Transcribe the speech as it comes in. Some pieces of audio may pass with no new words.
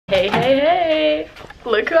Hey, hey, hey.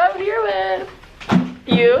 Look who I'm here with.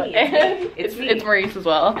 You and it's Maurice as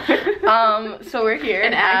well. So we're here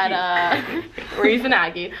at Maurice and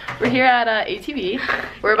Aggie. We're here at ATV.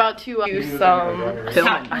 We're about to do some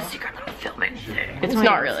a secret little filming thing. It's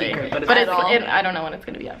not really secret, but it's I don't know when it's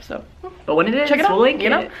gonna be up. So, but when it is, check it out. We'll link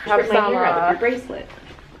you know, it. have some your bracelet.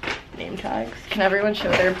 Name tags. Can everyone show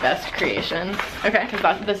their best creation? Okay,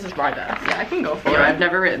 because this is my best. Yeah, I can go for it. I've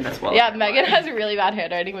never written this well. Yeah, Megan has really bad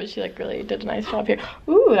handwriting, but she like really did a nice job here.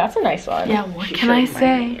 Ooh, that's a nice one. Yeah, what can I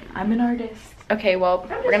say? I'm an artist. Okay, well,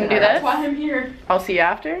 we're gonna do this. That's why I'm here. I'll see you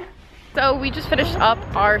after. So we just finished up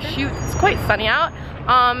our shoot. It's quite sunny out.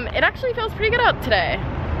 It actually feels pretty good out today.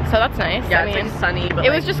 So that's nice. Yeah, I mean, it's like sunny, but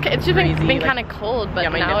it's just been kind of cold, but yeah,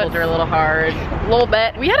 my now nipples are a little hard. A little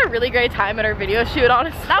bit. We had a really great time at our video shoot,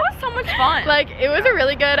 honestly. That was so much fun. Like, it was a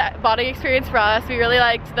really good bonding experience for us. We really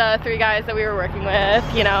liked the 3 guys that we were working with.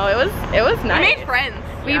 You know, it was nice. We made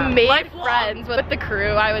friends. We made friends with the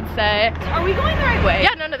crew, I would say. Are we going the right way?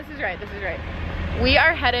 Yeah, no, this is right. This is right. We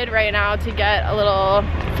are headed right now to get a little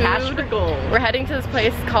food. Cash for gold. We're heading to this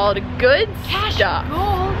place called Good Stuff.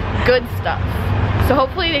 Good Stuff. So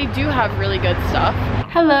hopefully they do have really good stuff.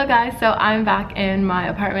 Hello guys, so I'm back in my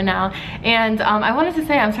apartment now, and I wanted to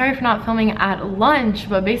say I'm sorry for not filming at lunch,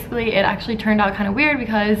 but basically it actually turned out kind of weird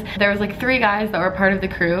because there was like 3 guys that were part of the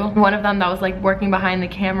crew. One of them that was like working behind the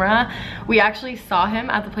camera. We actually saw him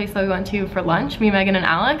at the place that we went to for lunch, me, Megan, and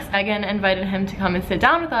Alex. Megan invited him to come and sit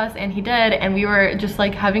down with us, and he did, and we were just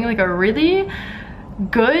like having like a really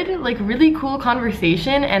good, like really cool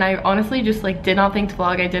conversation, and I honestly just like did not think to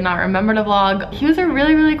vlog. I did not remember to vlog. He was a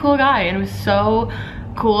really cool guy, and it was so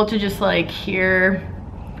cool to just like hear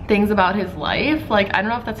things about his life. Like, I don't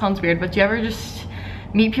know if that sounds weird, but do you ever just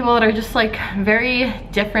meet people that are just like very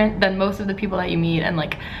different than most of the people that you meet and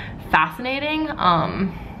like fascinating?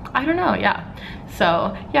 I don't know, yeah.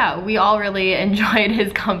 So yeah, we all really enjoyed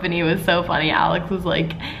his company. It was so funny. Alex was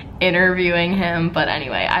like interviewing him, but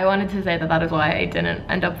anyway, I wanted to say that that is why I didn't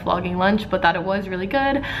end up vlogging lunch, but that it was really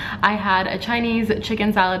good. I had a Chinese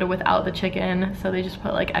chicken salad without the chicken, so they just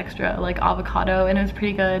put like extra like avocado, and it was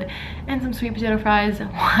pretty good, and some sweet potato fries.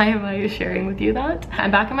 Why am I sharing with you that?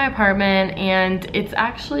 I'm back in my apartment, and it's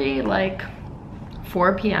actually like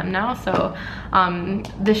 4 p.m. now, so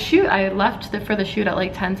the shoot, I left for the shoot at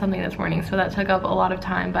like 10 something this morning, so that took up a lot of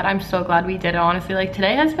time, but I'm so glad we did it. Honestly, like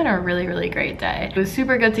today has been a really great day. It was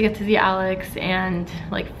super good to get to see Alex and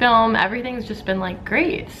like film. Everything's just been like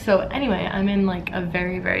great. So anyway, I'm in like a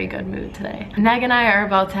very good mood today. Meg and I are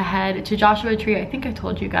about to head to Joshua Tree. I think I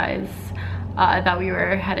told you guys that we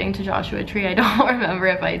were heading to Joshua Tree. I don't remember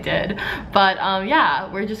if I did, but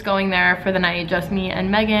yeah, we're just going there for the night, just me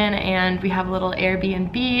and Megan, and we have a little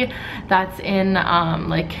Airbnb that's in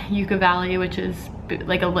like Yucca Valley, which is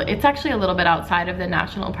like it's actually a little bit outside of the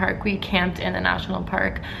national park. We camped in the national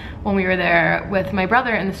park when we were there with my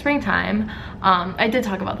brother in the springtime. I did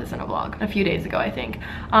talk about this in a vlog a few days ago, I think.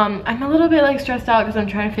 I'm a little bit like stressed out because I'm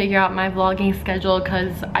trying to figure out my vlogging schedule,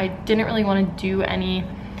 because I didn't really want to do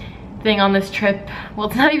anything on this trip. Well,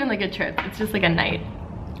 it's not even like a trip, it's just like a night,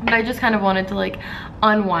 but I just kind of wanted to like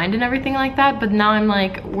unwind and everything like that. But now I'm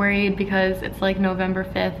like worried because it's like November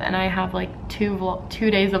 5th and I have like 2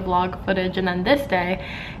 days of vlog footage, and then this day,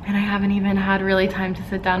 and I haven't even had really time to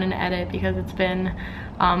sit down and edit because it's been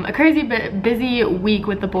a crazy busy week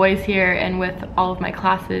with the boys here and with all of my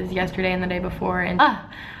classes yesterday and the day before, and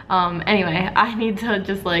anyway, I need to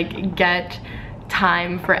just like get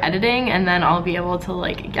time for editing, and then I'll be able to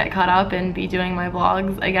like get caught up and be doing my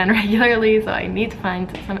vlogs again regularly. So I need to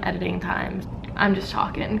find some editing time. I'm just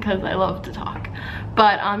talking because I love to talk,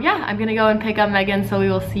 but yeah, I'm gonna go and pick up Megan, so we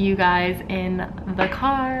will see you guys in the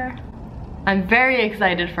car. I'm very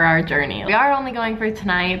excited for our journey. We are only going for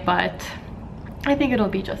tonight, but I think it'll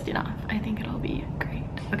be just enough. I think it'll be great.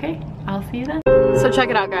 Okay, I'll see you then. So check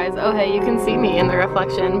it out, guys. Oh hey, you can see me in the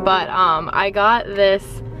reflection, but I got this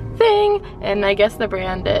thing, and I guess the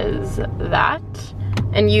brand is that,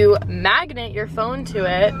 and you magnet your phone to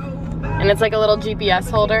it, and it's like a little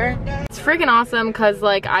GPS holder. It's freaking awesome because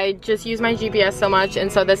like I just use my GPS so much,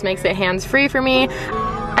 and so this makes it hands-free for me.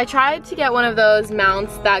 I tried to get one of those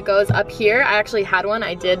mounts that goes up here. I actually had one,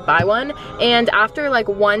 I did buy one, and after like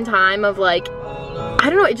one time of like, I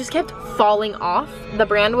don't know, it just kept falling off. The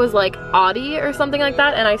brand was like Audi or something like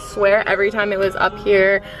that, and I swear every time it was up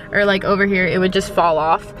here or like over here, it would just fall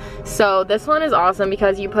off. So this one is awesome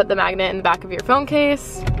because you put the magnet in the back of your phone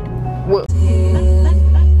case. Whoa.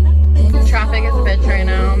 Traffic is a bitch right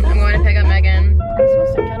now. I'm going to pick up Megan. I'm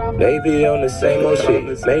supposed to get off They be on the same old shit.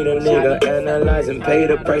 Made a nigga analyze and pay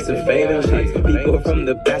the price of fame and shit. People from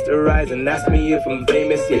the bastardized and ask me if I'm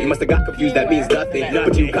famous yet. You must have got confused, that means nothing.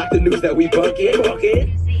 But you got the news that we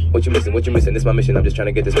bunkin'. What you missing? What you missing? This my mission. I'm just trying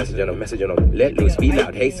to get this message on them. Let loose, be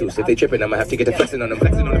loud, Jesus. If they tripping, I'ma have to get to flexing on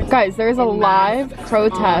them. Guys, there's a live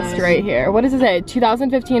protest right here. What does it say?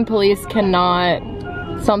 2015 police cannot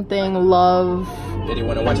something love. They didn't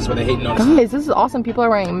want to watch us when they hating on us. Guys, this is awesome. People are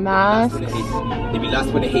wearing masks. They be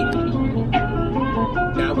lost when they hate.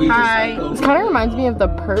 Hi. This kind of reminds me of The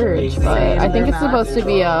Purge, but I think it's supposed to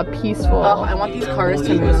be a peaceful. Oh, I want these cars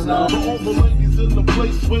to move. That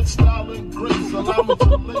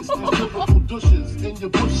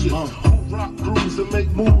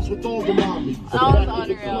was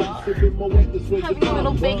unreal. Having a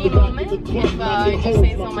little biggie moment, if I do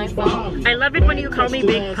say so myself. I love it when you call me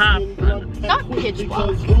Big Pop. It's not pitch black.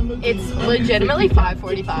 It's legitimately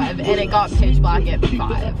 5:45, and it got pitch black at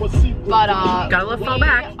 5. But Gotta love we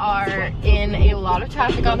fallback. are in a lot of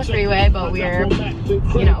traffic on the freeway, but we're,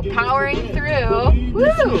 you know, powering through.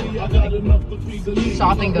 Woo!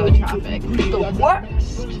 Stop and go traffic. The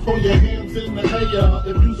worst. Throw your hands in the air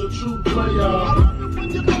if you's a true player.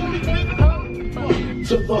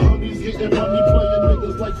 To the honeys getting money, playing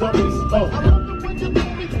niggas like dummies.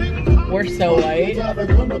 We're so white.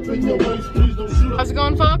 How's it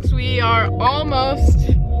going, folks? We are almost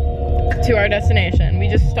to our destination. We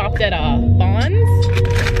just stopped at Bonds.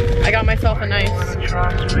 I got myself a nice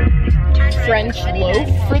French loaf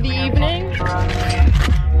for the evening.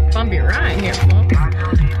 Bumpy ride here, folks.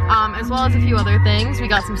 As well as a few other things. We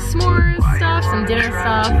got some s'mores stuff, some dinner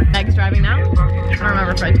stuff. Meg's driving now. I don't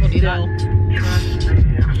remember if I told you that.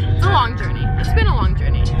 It's a long journey. It's been a long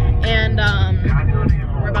journey. And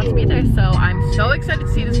we're about to be there, so I'm so excited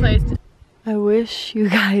to see this place. I wish you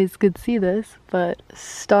guys could see this, but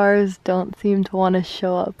stars don't seem to want to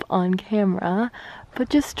show up on camera. But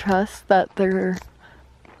just trust that they're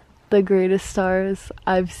the greatest stars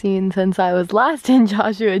I've seen since I was last in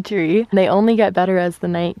Joshua Tree. They only get better as the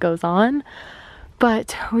night goes on.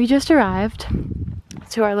 But we just arrived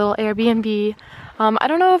to our little Airbnb. I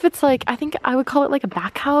don't know if it's like, I think I would call it like a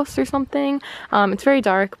back house or something. It's very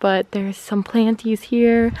dark, but there's some planties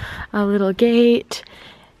here, a little gate,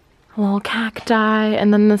 a little cacti,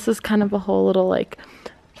 and then this is kind of a whole little like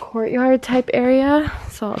courtyard type area.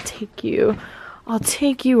 So I'll take you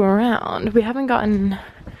around. We haven't gotten,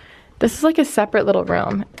 this is like a separate little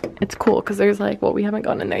room. It's cool because there's like, well, we haven't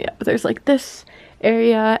gone in there yet, but there's like this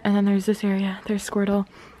area, and then there's this area, there's Squirtle,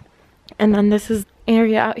 and then this is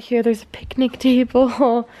area out here. There's a picnic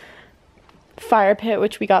table, fire pit,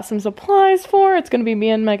 which we got some supplies for. It's gonna be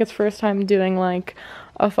me and Mega's first time doing like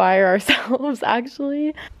a fire ourselves,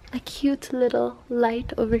 actually. A cute little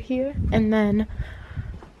light over here, and then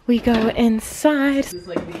we go inside. This is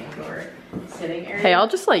like the indoor sitting area. Hey, I'll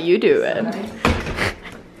just let you do it.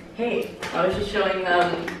 Hey, I was just showing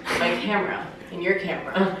them my camera and your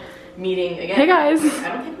camera meeting again. Hey guys. I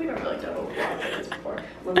don't think we've ever like done a vlog like this before.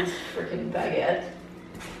 Lily's freaking baguette.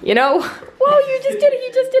 You know, whoa, you just did it.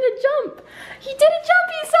 He just did a jump. He did a jump.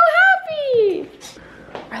 He's so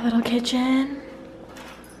happy. Our little kitchen.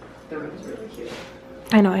 The room's really cute.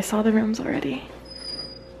 I know, I saw the rooms already.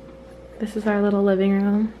 This is our little living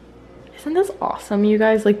room. Isn't this awesome, you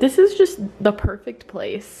guys? Like, this is just the perfect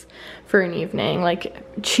place for an evening. Like,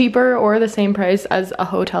 cheaper or the same price as a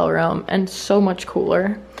hotel room, and so much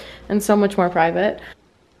cooler and so much more private.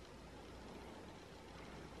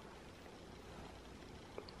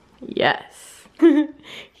 Yes.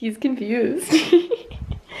 He's confused.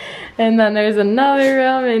 And then there's another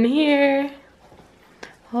room in here.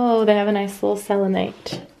 Oh, they have a nice little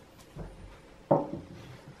selenite.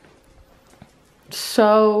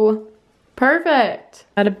 So perfect.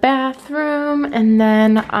 Got a bathroom, and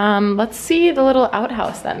then let's see the little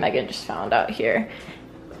outhouse that Megan just found out here.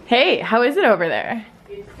 Hey, how is it over there?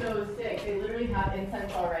 It's so sick. They literally have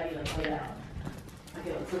incense already like laid out.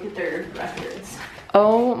 Okay, let's look at their records.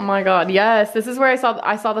 Oh my god, yes. This is where I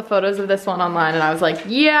saw the photos of this one online, and I was like,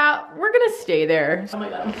 yeah, we're gonna stay there. Oh my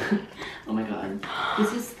god. Oh my god.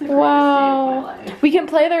 This is the greatest Wow. day of my life. We can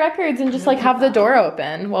play the records and just like have the door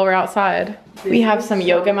open while we're outside. We have some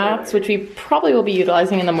yoga mats, which we probably will be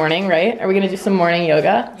utilizing in the morning, right? Are we gonna do some morning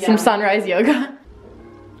yoga? Yeah. Some sunrise yoga?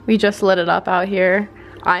 We just lit it up out here.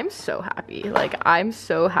 I'm so happy. Like, I'm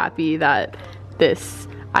so happy that this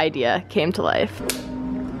idea came to life.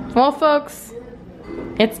 Well, folks,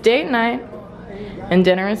 it's date night and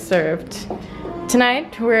dinner is served.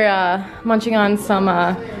 Tonight we're munching on some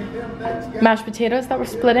mashed potatoes that we're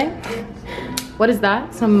splitting. What is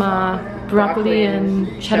that? Some broccoli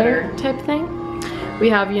and cheddar type thing. We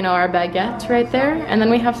have, you know, our baguettes right there, and then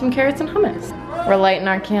we have some carrots and hummus. We're lighting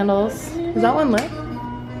our candles. Is that one lit?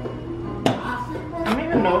 I don't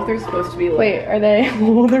even know if they're supposed to be lit. Wait, are they?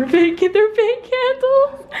 Oh, they're fake. They're fake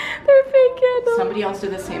candles. They're fake candles. Somebody else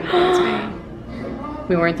did the same thing as me.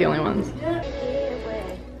 We weren't the only ones.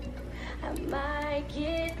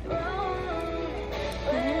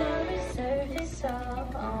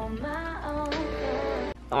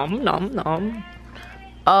 Nom nom.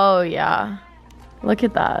 Oh yeah, look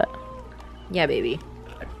at that. Yeah, baby.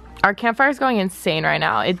 Our campfire's going insane right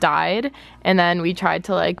now. It died, and then we tried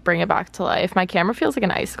to like bring it back to life. My camera feels like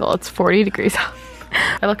an icicle. It's 40 degrees out.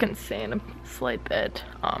 I look insane a slight bit.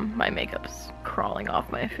 My makeup's crawling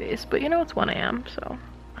off my face, but you know, it's 1 a.m, so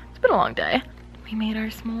it's been a long day. We made our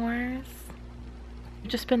s'mores.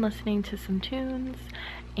 Just been listening to some tunes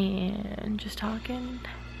and just talking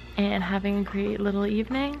and having a great little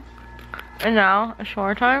evening. And now it's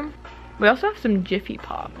shower time. We also have some Jiffy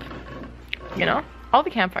Pop, you know, all the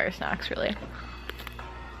campfire snacks really.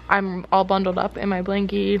 I'm all bundled up in my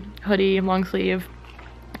blankie, hoodie, long sleeve,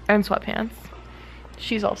 and sweatpants.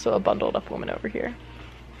 She's also a bundled up woman over here.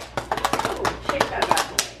 Oh, shake that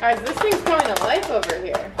back. Guys, this thing's coming to life over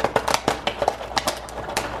here.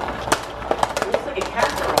 It looks like a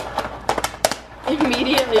casserole.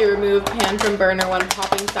 Immediately remove pan from burner when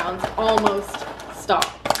popping sounds almost stop.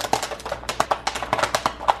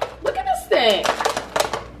 Look at this thing.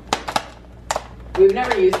 We've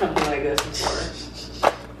never used something like this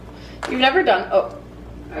before. You've never done, oh.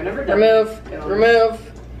 I've never done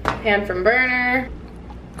Remove, pan from burner.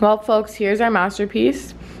 Well, folks, here's our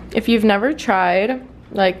masterpiece. If you've never tried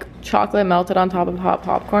like chocolate melted on top of hot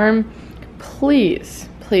popcorn, please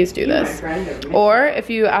do this. Or if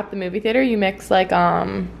you at the movie theater, you mix like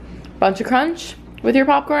Bunch of Crunch with your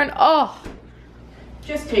popcorn. Oh,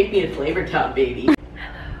 just take me to Flavor Town, baby.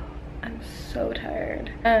 Hello, I'm so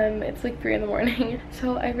tired. It's like 3 in the morning.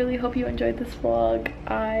 So I really hope you enjoyed this vlog.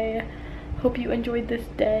 I hope you enjoyed this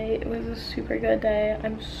day. It was a super good day.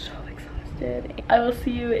 I'm so exhausted. I will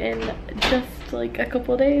see you in just like a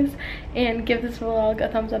couple days, and give this vlog a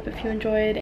thumbs up if you enjoyed.